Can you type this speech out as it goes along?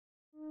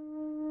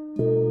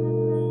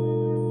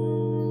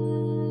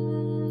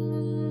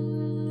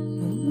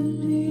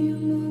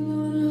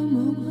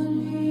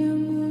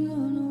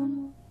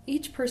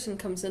Each person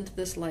comes into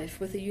this life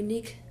with a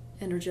unique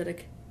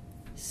energetic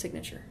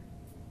signature,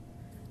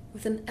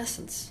 with an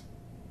essence.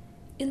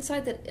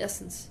 Inside that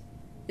essence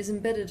is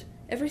embedded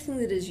everything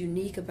that is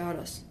unique about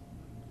us.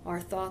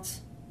 Our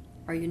thoughts,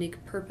 our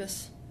unique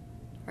purpose,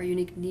 our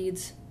unique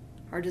needs,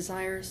 our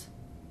desires,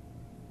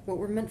 what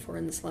we're meant for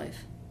in this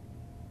life.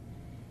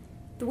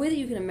 The way that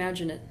you can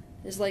imagine it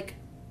is like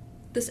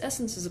this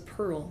essence is a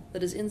pearl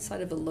that is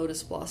inside of a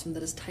lotus blossom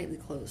that is tightly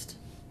closed.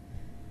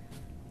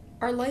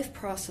 Our life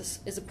process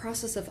is a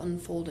process of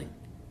unfolding.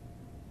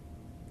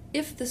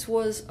 If this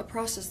was a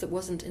process that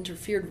wasn't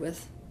interfered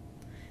with,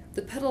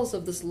 the petals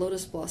of this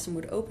lotus blossom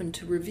would open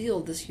to reveal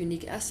this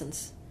unique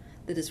essence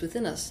that is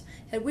within us,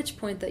 at which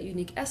point that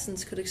unique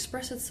essence could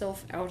express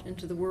itself out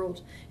into the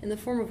world in the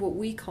form of what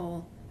we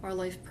call our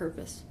life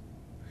purpose.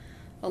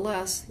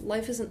 Alas,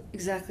 life isn't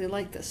exactly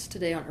like this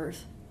today on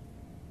Earth.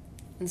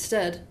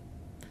 Instead,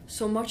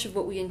 so much of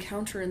what we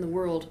encounter in the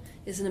world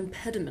is an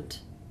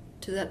impediment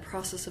to that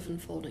process of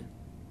unfolding.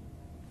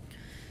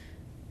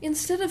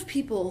 Instead of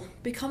people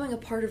becoming a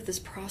part of this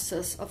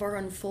process of our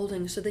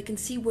unfolding so they can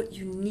see what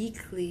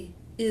uniquely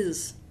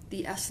is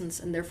the essence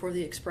and therefore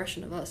the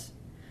expression of us,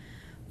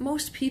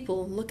 most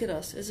people look at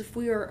us as if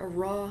we are a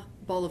raw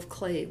ball of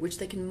clay which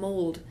they can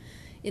mold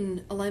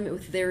in alignment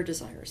with their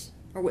desires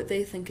or what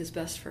they think is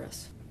best for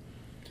us.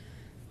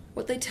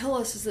 What they tell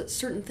us is that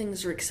certain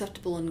things are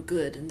acceptable and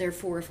good, and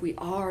therefore if we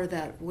are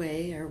that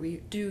way or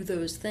we do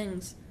those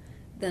things,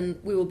 then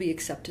we will be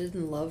accepted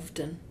and loved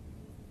and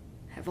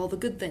have all the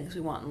good things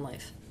we want in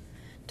life.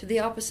 To the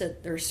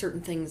opposite, there are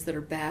certain things that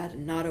are bad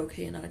and not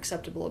okay and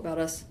unacceptable about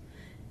us,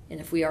 and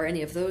if we are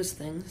any of those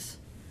things,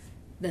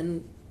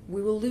 then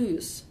we will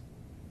lose.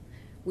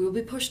 We will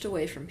be pushed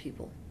away from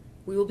people.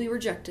 We will be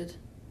rejected,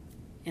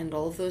 and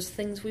all of those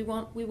things we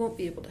want, we won't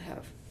be able to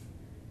have.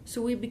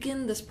 So we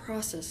begin this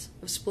process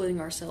of splitting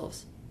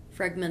ourselves,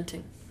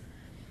 fragmenting.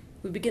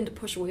 We begin to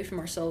push away from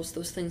ourselves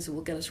those things that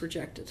will get us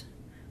rejected,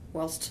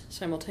 whilst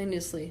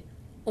simultaneously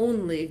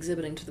only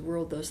exhibiting to the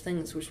world those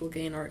things which will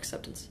gain our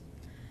acceptance.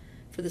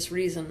 For this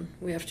reason,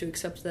 we have to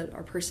accept that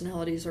our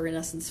personalities are in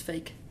essence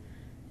fake.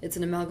 It's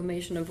an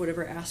amalgamation of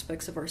whatever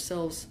aspects of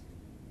ourselves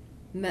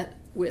met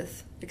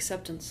with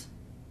acceptance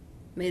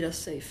made us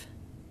safe.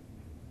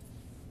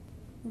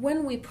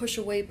 When we push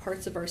away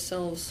parts of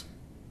ourselves,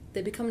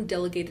 they become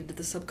delegated to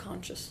the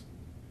subconscious.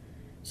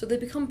 So they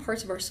become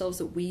parts of ourselves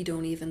that we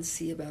don't even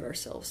see about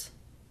ourselves.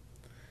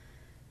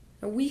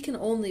 Now, we can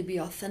only be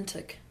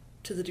authentic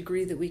to the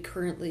degree that we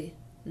currently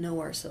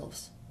know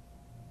ourselves.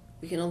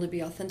 We can only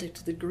be authentic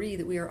to the degree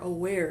that we are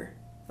aware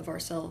of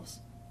ourselves.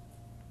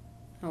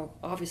 Now,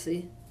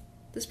 obviously,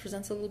 this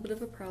presents a little bit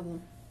of a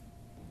problem.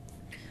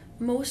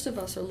 Most of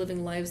us are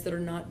living lives that are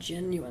not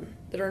genuine,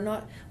 that are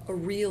not a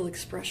real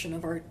expression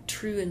of our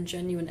true and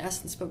genuine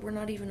essence, but we're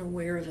not even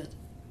aware of it.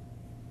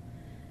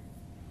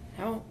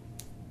 Now,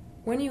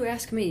 when you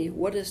ask me,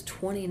 what is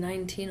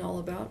 2019 all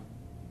about?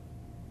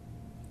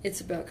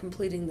 It's about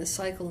completing this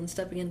cycle and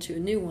stepping into a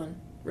new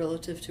one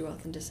relative to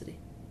authenticity.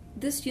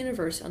 This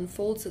universe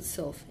unfolds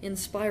itself in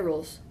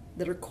spirals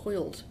that are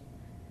coiled.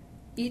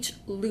 Each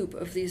loop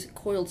of these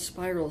coiled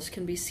spirals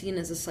can be seen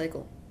as a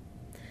cycle.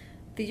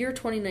 The year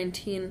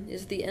 2019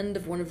 is the end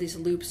of one of these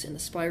loops in a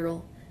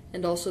spiral,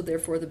 and also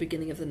therefore the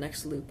beginning of the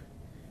next loop,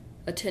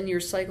 a 10-year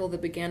cycle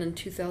that began in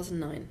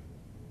 2009.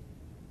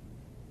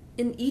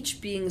 In each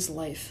being's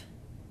life,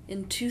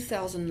 in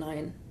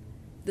 2009,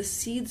 the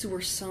seeds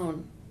were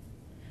sown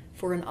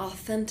for an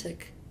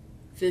authentic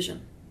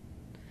vision.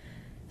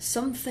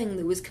 Something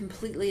that was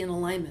completely in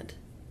alignment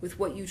with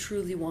what you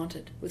truly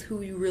wanted, with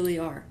who you really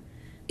are.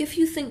 If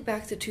you think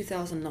back to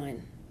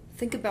 2009,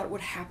 think about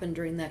what happened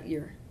during that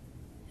year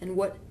and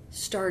what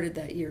started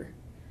that year.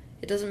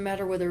 It doesn't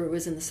matter whether it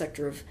was in the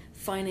sector of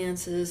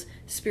finances,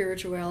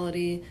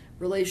 spirituality,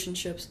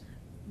 relationships,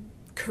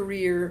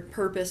 career,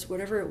 purpose,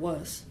 whatever it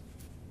was.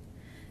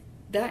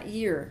 That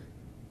year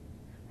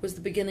was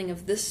the beginning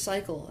of this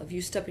cycle of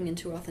you stepping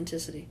into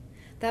authenticity.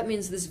 That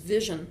means this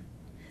vision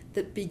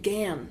that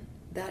began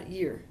that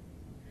year,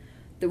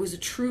 that was a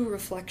true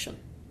reflection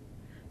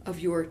of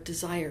your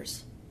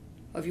desires,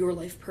 of your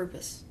life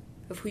purpose,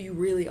 of who you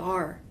really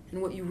are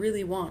and what you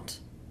really want,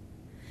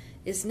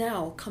 is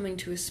now coming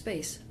to a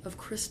space of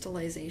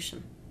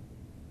crystallization.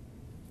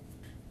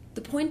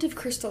 The point of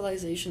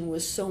crystallization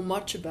was so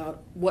much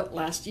about what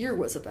last year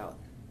was about.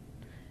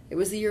 It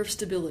was the year of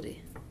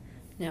stability.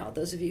 Now,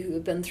 those of you who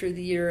have been through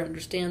the year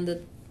understand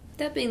that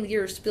that being the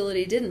year of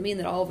stability didn't mean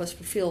that all of us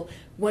would feel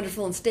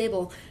wonderful and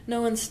stable.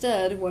 No,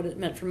 instead, what it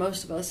meant for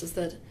most of us is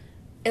that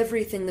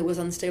everything that was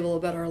unstable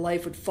about our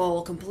life would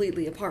fall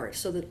completely apart,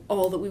 so that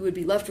all that we would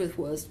be left with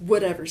was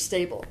whatever's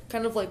stable.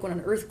 Kind of like when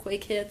an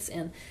earthquake hits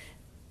and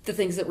the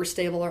things that were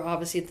stable are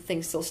obviously the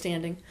things still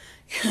standing.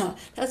 Yeah,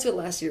 that's what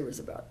last year was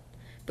about.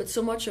 But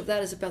so much of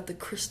that is about the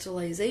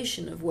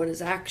crystallization of what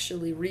is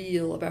actually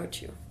real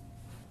about you.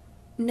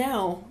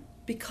 Now,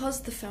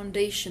 because the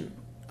foundation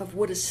of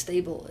what is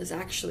stable is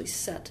actually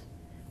set,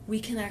 we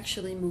can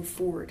actually move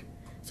forward.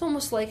 It's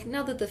almost like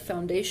now that the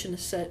foundation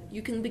is set,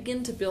 you can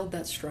begin to build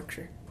that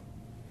structure.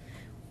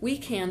 We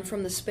can,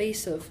 from the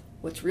space of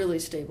what's really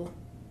stable,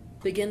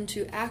 begin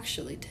to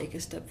actually take a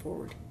step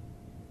forward.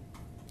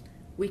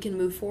 We can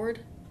move forward,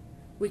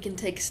 we can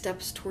take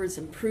steps towards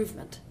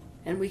improvement,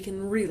 and we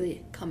can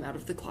really come out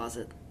of the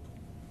closet.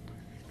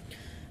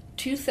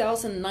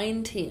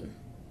 2019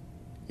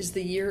 is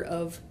the year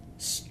of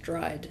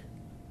stride.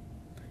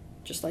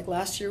 Just like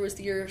last year was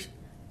the year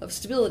of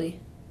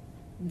stability,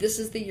 this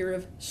is the year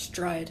of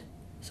stride.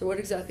 So what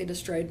exactly does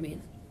stride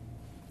mean?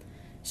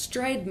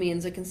 Stride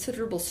means a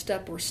considerable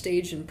step or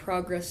stage in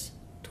progress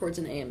towards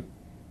an aim.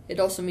 It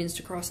also means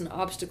to cross an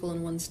obstacle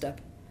in one step.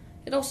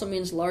 It also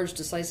means large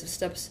decisive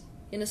steps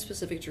in a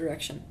specific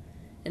direction.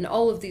 And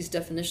all of these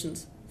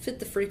definitions fit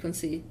the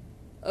frequency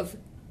of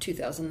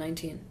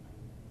 2019.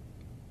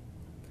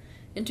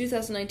 In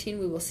 2019,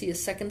 we will see a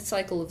second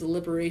cycle of the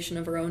liberation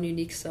of our own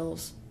unique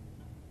selves.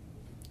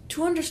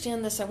 To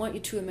understand this, I want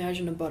you to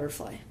imagine a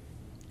butterfly.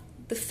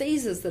 The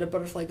phases that a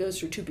butterfly goes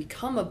through to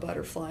become a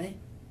butterfly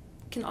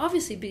can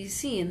obviously be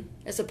seen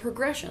as a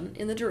progression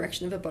in the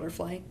direction of a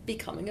butterfly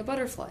becoming a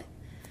butterfly.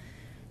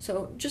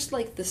 So just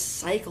like the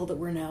cycle that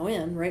we're now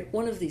in, right?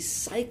 One of these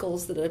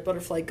cycles that a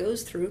butterfly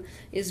goes through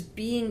is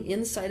being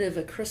inside of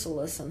a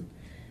chrysalis and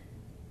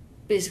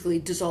basically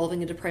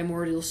dissolving into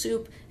primordial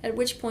soup, at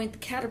which point the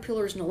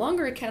caterpillar is no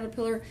longer a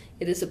caterpillar,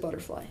 it is a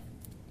butterfly.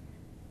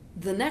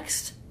 The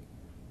next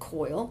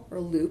coil or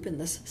loop in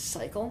this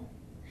cycle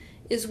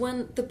is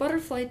when the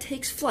butterfly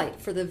takes flight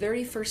for the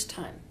very first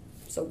time.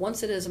 So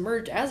once it has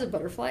emerged as a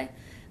butterfly,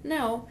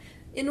 now,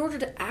 in order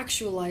to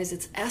actualize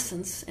its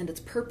essence and its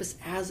purpose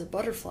as a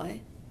butterfly,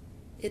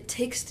 it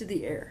takes to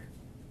the air.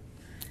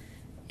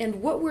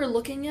 And what we're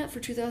looking at for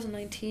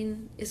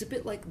 2019 is a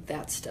bit like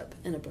that step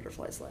in a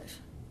butterfly's life.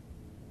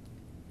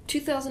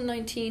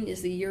 2019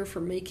 is the year for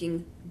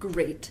making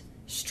great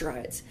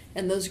strides,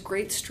 and those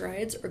great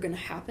strides are going to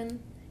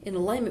happen in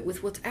alignment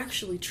with what's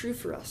actually true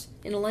for us,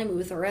 in alignment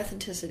with our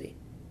authenticity.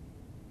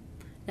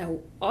 Now,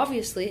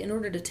 obviously, in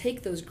order to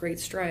take those great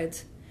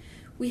strides,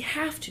 we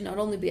have to not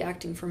only be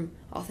acting from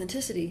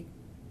authenticity,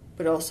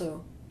 but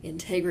also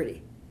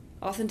integrity.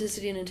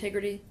 Authenticity and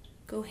integrity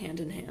go hand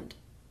in hand.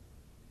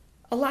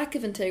 A lack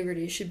of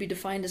integrity should be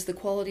defined as the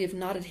quality of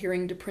not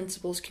adhering to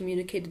principles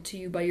communicated to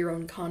you by your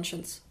own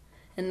conscience,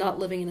 and not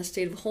living in a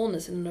state of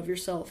wholeness in and of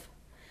yourself.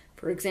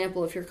 For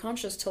example, if your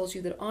conscience tells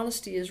you that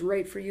honesty is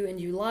right for you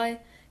and you lie,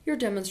 you're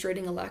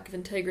demonstrating a lack of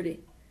integrity.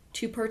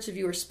 Two parts of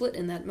you are split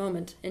in that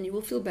moment, and you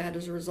will feel bad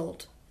as a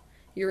result.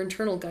 Your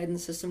internal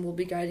guidance system will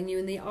be guiding you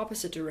in the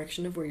opposite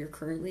direction of where you're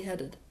currently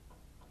headed.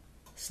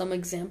 Some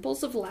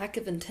examples of lack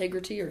of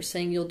integrity are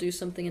saying you'll do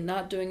something and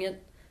not doing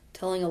it,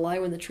 telling a lie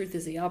when the truth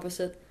is the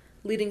opposite,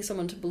 leading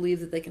someone to believe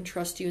that they can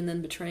trust you and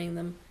then betraying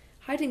them,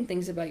 hiding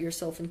things about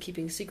yourself and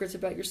keeping secrets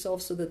about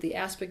yourself so that the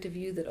aspect of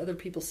you that other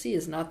people see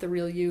is not the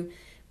real you,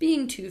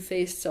 being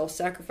two-faced,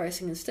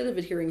 self-sacrificing instead of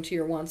adhering to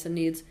your wants and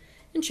needs,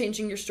 and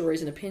changing your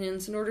stories and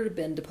opinions in order to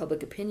bend to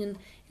public opinion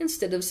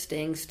instead of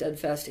staying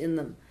steadfast in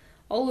them.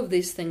 All of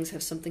these things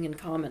have something in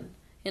common.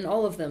 In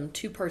all of them,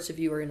 two parts of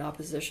you are in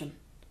opposition.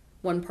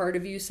 One part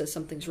of you says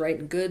something's right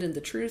and good and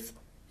the truth,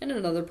 and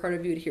another part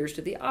of you adheres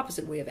to the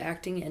opposite way of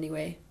acting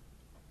anyway.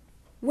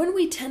 When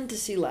we tend to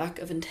see lack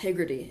of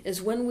integrity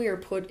is when we are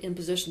put in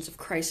positions of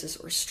crisis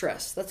or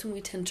stress. That's when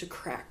we tend to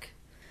crack.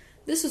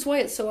 This is why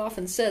it's so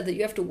often said that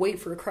you have to wait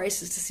for a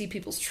crisis to see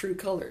people's true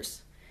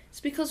colors. It's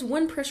because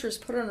when pressure is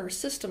put on our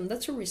system,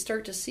 that's where we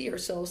start to see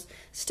ourselves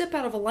step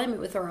out of alignment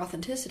with our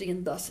authenticity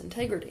and thus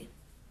integrity.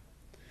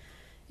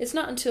 It's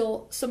not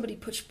until somebody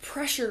puts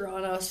pressure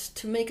on us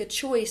to make a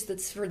choice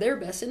that's for their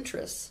best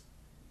interests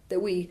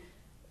that we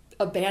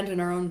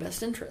abandon our own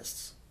best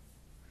interests.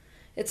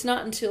 It's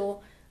not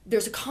until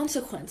there's a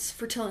consequence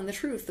for telling the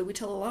truth that we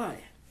tell a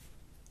lie.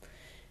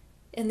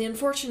 And the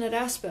unfortunate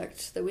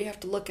aspect that we have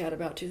to look at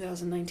about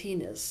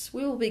 2019 is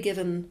we will be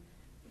given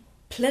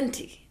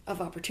plenty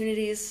of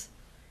opportunities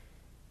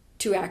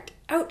to act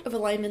out of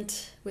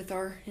alignment with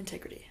our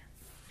integrity.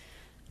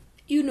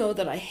 You know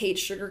that I hate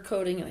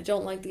sugarcoating and I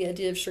don't like the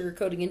idea of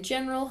sugarcoating in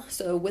general,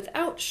 so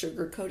without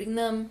sugarcoating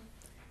them,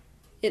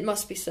 it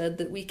must be said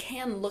that we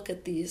can look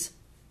at these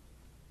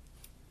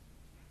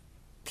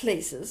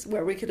places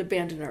where we could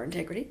abandon our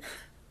integrity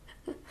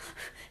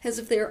as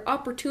if they are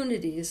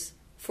opportunities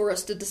for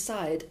us to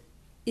decide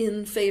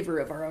in favor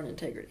of our own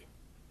integrity.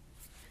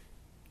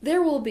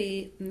 There will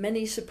be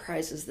many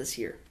surprises this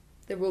year.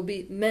 There will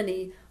be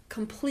many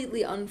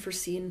completely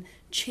unforeseen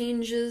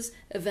changes,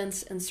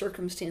 events, and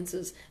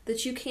circumstances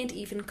that you can't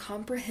even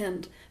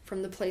comprehend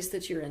from the place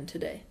that you're in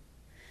today.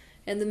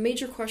 And the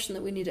major question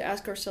that we need to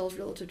ask ourselves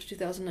relative to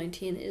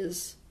 2019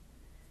 is,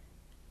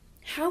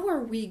 how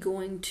are we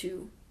going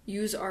to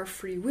use our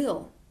free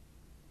will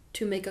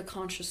to make a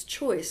conscious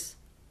choice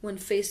when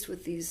faced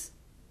with these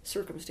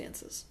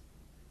circumstances?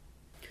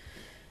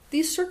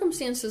 These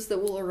circumstances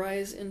that will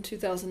arise in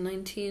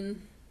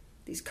 2019,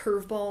 these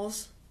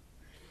curveballs,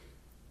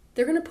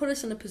 They're going to put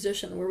us in a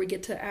position where we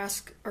get to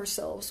ask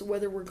ourselves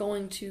whether we're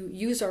going to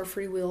use our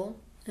free will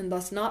and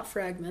thus not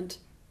fragment,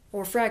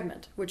 or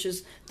fragment, which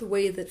is the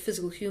way that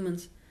physical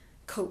humans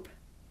cope.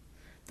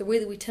 The way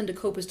that we tend to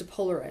cope is to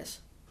polarize.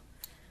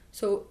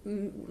 So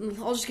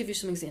I'll just give you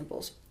some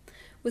examples.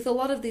 With a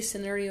lot of these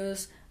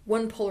scenarios,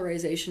 one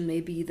polarization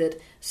may be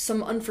that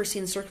some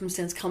unforeseen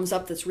circumstance comes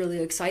up that's really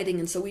exciting,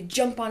 and so we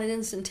jump on it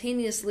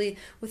instantaneously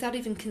without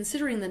even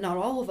considering that not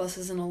all of us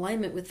is in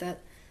alignment with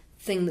that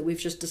thing that we've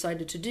just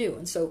decided to do.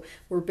 And so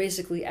we're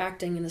basically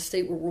acting in a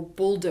state where we're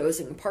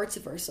bulldozing parts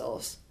of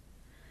ourselves,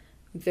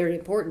 very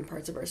important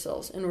parts of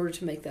ourselves, in order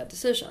to make that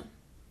decision.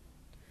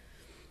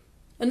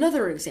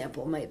 Another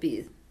example might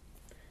be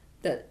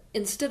that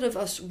instead of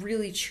us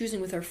really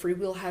choosing with our free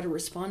will how to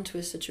respond to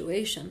a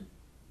situation,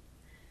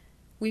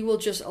 we will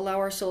just allow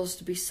ourselves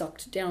to be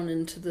sucked down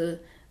into the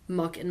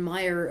muck and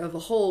mire of a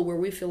hole where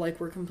we feel like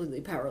we're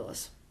completely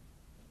powerless.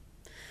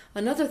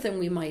 Another thing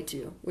we might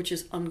do, which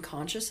is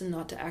unconscious and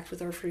not to act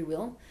with our free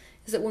will,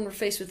 is that when we're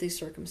faced with these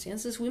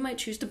circumstances, we might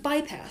choose to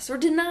bypass or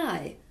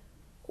deny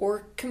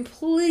or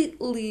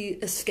completely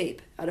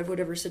escape out of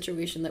whatever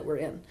situation that we're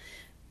in.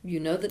 You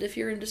know that if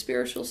you're into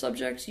spiritual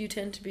subjects, you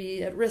tend to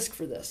be at risk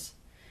for this.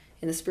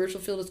 In the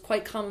spiritual field, it's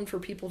quite common for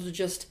people to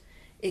just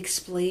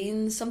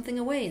explain something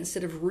away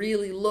instead of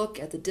really look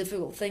at the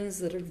difficult things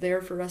that are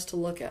there for us to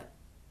look at.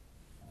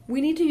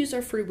 We need to use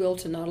our free will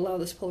to not allow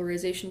this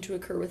polarization to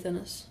occur within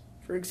us.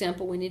 For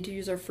example, we need to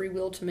use our free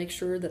will to make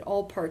sure that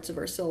all parts of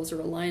ourselves are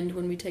aligned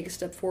when we take a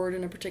step forward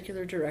in a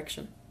particular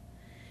direction.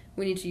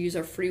 We need to use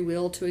our free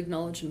will to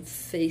acknowledge and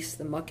face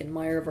the muck and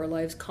mire of our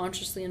lives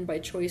consciously and by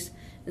choice,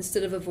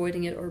 instead of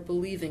avoiding it or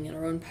believing in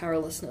our own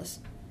powerlessness,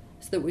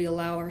 so that we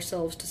allow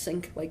ourselves to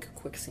sink like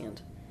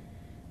quicksand.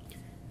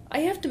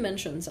 I have to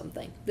mention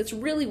something that's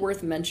really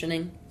worth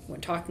mentioning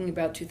when talking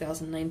about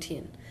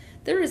 2019.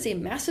 There is a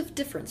massive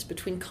difference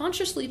between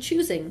consciously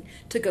choosing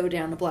to go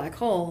down a black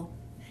hole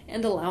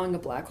and allowing a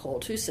black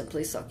hole to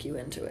simply suck you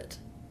into it.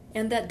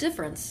 And that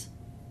difference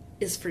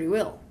is free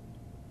will.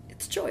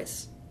 It's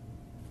choice.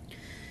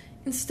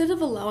 Instead of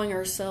allowing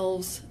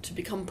ourselves to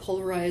become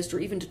polarized or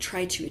even to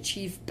try to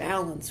achieve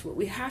balance, what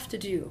we have to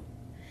do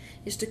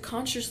is to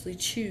consciously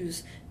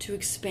choose to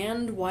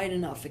expand wide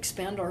enough,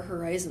 expand our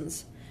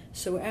horizons,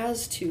 so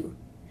as to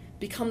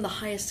become the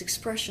highest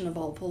expression of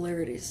all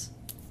polarities.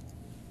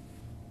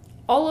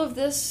 All of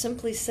this,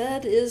 simply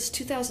said, is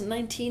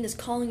 2019 is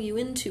calling you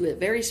into a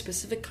very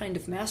specific kind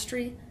of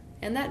mastery,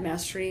 and that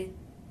mastery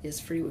is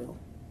free will.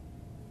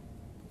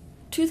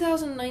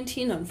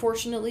 2019,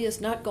 unfortunately,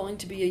 is not going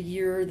to be a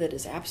year that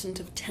is absent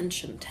of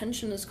tension.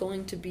 Tension is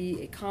going to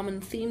be a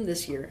common theme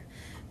this year,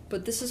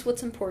 but this is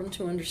what's important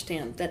to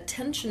understand. That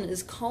tension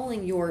is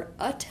calling your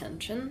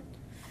attention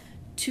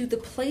to the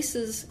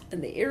places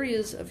and the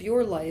areas of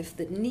your life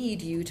that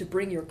need you to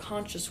bring your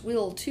conscious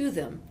will to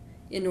them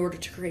in order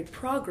to create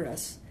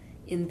progress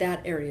in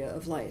that area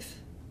of life.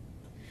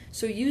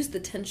 So use the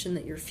tension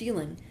that you're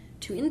feeling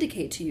to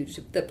indicate to you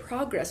that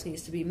progress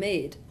needs to be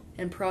made,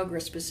 and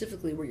progress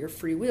specifically where your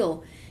free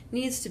will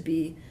needs to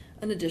be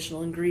an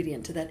additional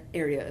ingredient to that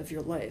area of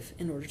your life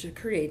in order to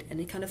create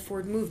any kind of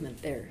forward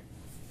movement there.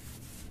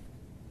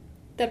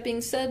 That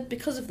being said,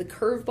 because of the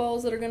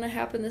curveballs that are going to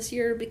happen this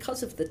year,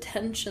 because of the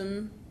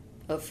tension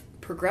of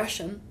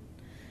progression,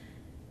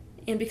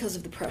 and because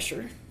of the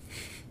pressure,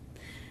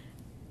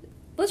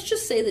 let's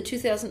just say that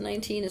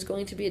 2019 is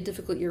going to be a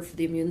difficult year for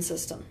the immune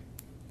system.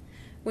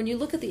 When you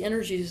look at the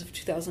energies of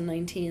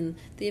 2019,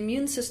 the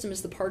immune system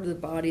is the part of the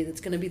body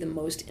that's going to be the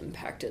most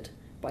impacted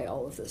by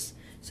all of this.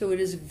 So it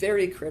is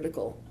very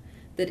critical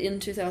that in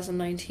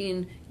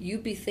 2019 you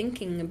be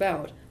thinking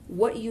about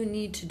what you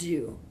need to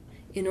do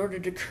in order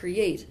to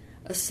create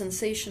a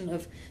sensation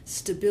of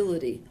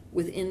stability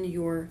within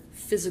your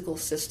physical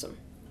system.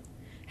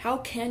 How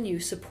can you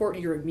support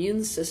your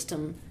immune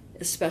system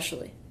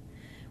especially?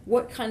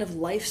 What kind of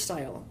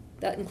lifestyle?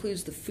 That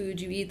includes the food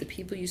you eat, the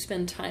people you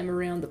spend time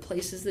around, the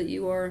places that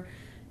you are.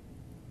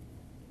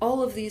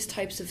 All of these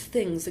types of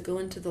things that go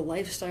into the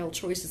lifestyle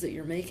choices that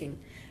you're making.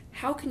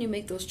 How can you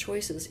make those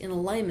choices in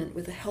alignment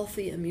with a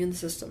healthy immune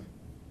system?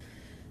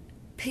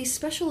 Pay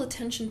special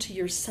attention to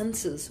your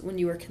senses when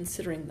you are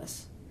considering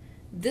this.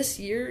 This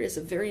year is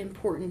a very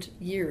important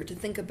year to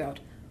think about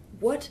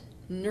what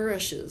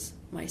nourishes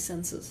my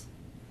senses.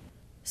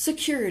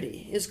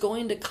 Security is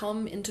going to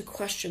come into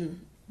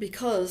question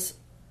because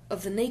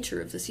of the nature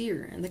of this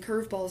year and the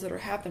curveballs that are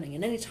happening.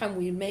 And anytime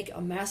we make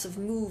a massive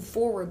move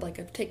forward,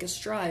 like take a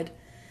stride,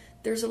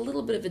 there's a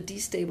little bit of a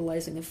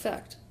destabilizing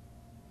effect.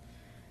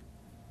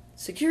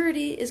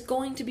 Security is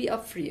going to be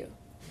up for you.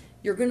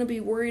 You're going to be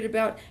worried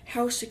about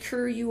how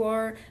secure you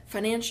are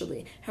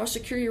financially, how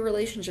secure your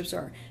relationships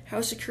are,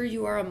 how secure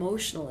you are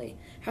emotionally,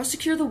 how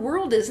secure the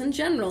world is in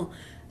general.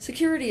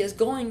 Security is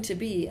going to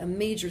be a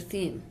major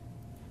theme.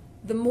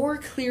 The more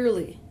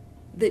clearly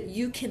that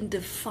you can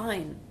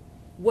define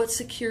what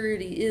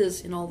security is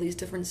in all these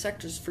different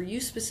sectors for you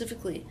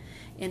specifically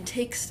and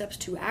take steps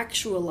to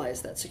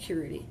actualize that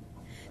security,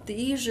 the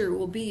easier it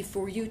will be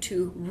for you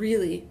to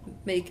really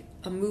make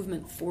a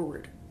movement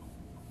forward.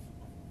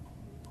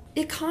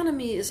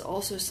 Economy is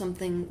also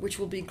something which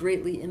will be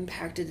greatly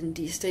impacted and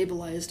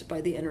destabilized by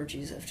the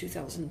energies of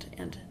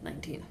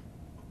 2019.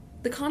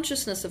 The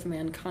consciousness of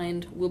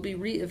mankind will be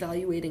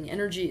re-evaluating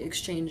energy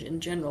exchange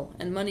in general,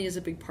 and money is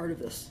a big part of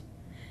this.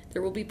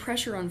 There will be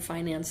pressure on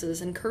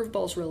finances and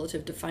curveballs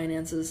relative to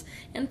finances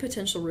and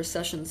potential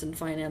recessions in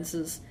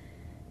finances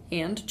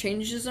and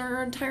changes in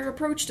our entire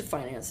approach to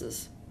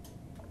finances.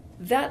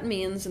 That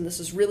means, and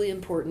this is really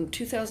important,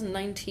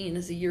 2019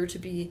 is a year to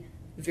be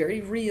very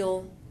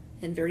real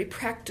and very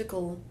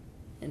practical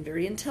and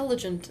very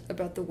intelligent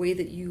about the way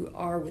that you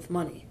are with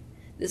money.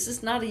 This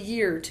is not a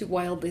year to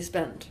wildly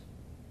spend.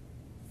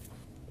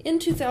 In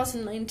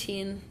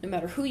 2019, no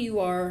matter who you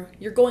are,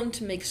 you're going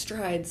to make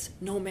strides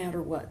no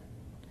matter what.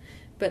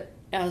 But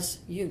as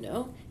you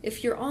know,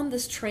 if you're on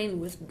this train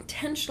with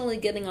intentionally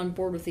getting on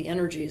board with the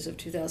energies of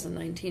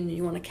 2019 and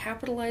you want to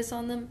capitalize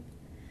on them,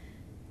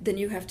 then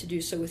you have to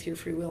do so with your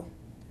free will.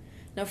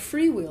 Now,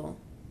 free will,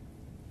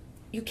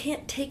 you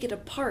can't take it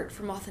apart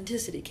from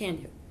authenticity, can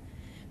you?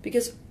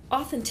 Because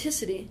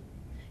authenticity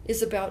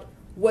is about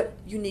what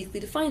uniquely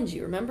defines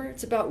you, remember?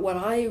 It's about what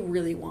I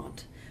really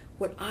want,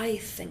 what I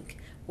think,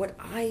 what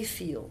I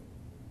feel,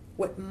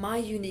 what my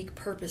unique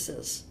purpose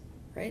is,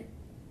 right?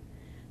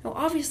 Now,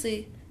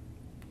 obviously,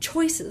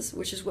 choices,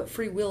 which is what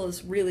free will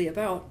is really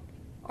about,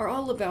 are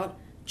all about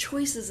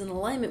choices in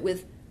alignment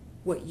with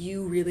what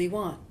you really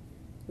want,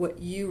 what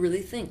you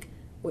really think,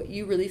 what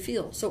you really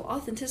feel. So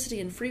authenticity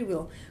and free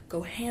will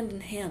go hand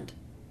in hand.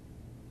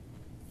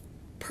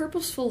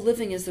 Purposeful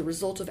living is the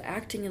result of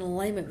acting in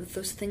alignment with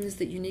those things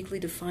that uniquely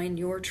define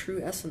your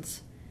true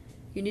essence.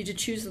 You need to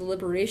choose the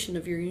liberation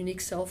of your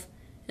unique self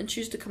and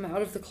choose to come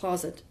out of the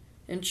closet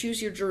and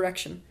choose your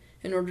direction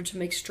in order to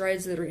make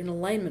strides that are in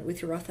alignment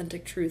with your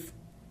authentic truth.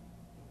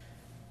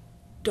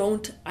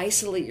 Don't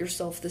isolate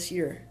yourself this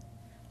year.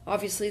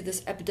 Obviously,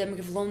 this epidemic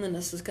of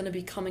loneliness is going to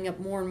be coming up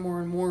more and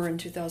more and more in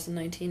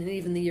 2019 and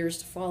even the years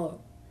to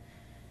follow.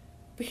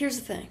 But here's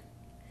the thing.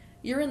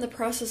 You're in the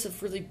process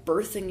of really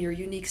birthing your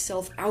unique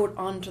self out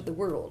onto the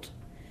world.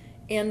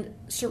 And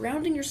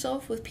surrounding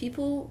yourself with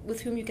people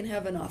with whom you can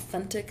have an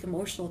authentic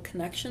emotional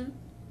connection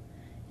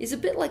is a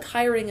bit like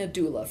hiring a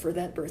doula for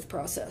that birth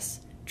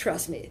process.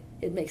 Trust me,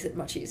 it makes it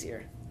much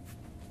easier.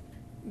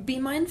 Be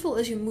mindful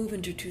as you move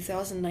into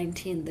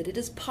 2019 that it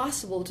is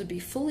possible to be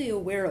fully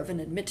aware of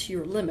and admit to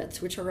your limits,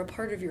 which are a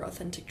part of your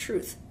authentic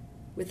truth,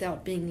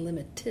 without being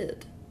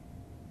limited.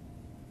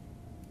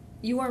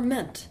 You are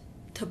meant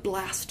to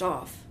blast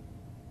off.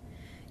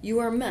 You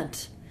are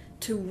meant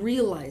to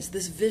realize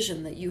this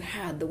vision that you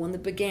had, the one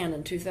that began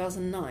in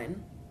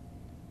 2009.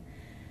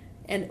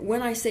 And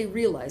when I say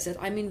realize it,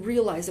 I mean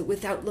realize it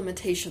without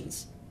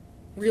limitations.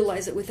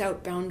 Realize it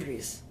without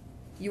boundaries.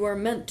 You are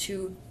meant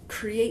to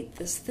create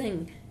this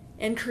thing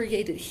and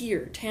create it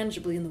here,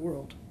 tangibly in the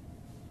world.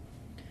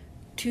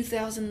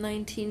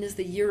 2019 is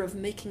the year of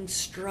making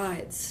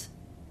strides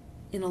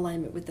in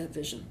alignment with that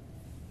vision.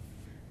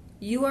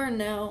 You are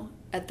now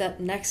at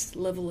that next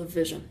level of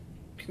vision.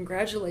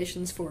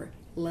 Congratulations for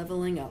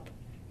leveling up.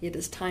 It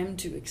is time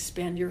to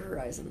expand your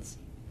horizons.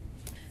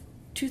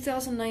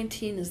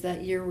 2019 is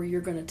that year where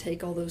you're going to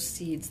take all those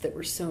seeds that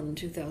were sown in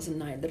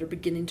 2009 that are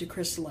beginning to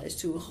crystallize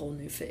to a whole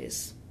new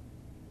phase.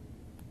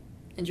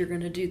 And you're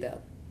going to do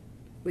that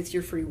with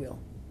your free will.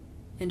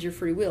 And your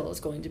free will is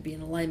going to be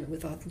in alignment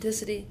with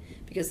authenticity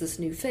because this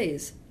new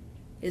phase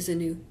is a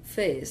new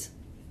phase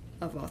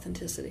of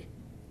authenticity.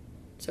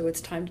 So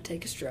it's time to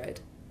take a stride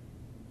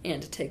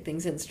and to take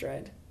things in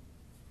stride.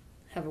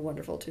 Have a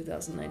wonderful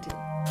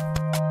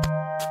 2019.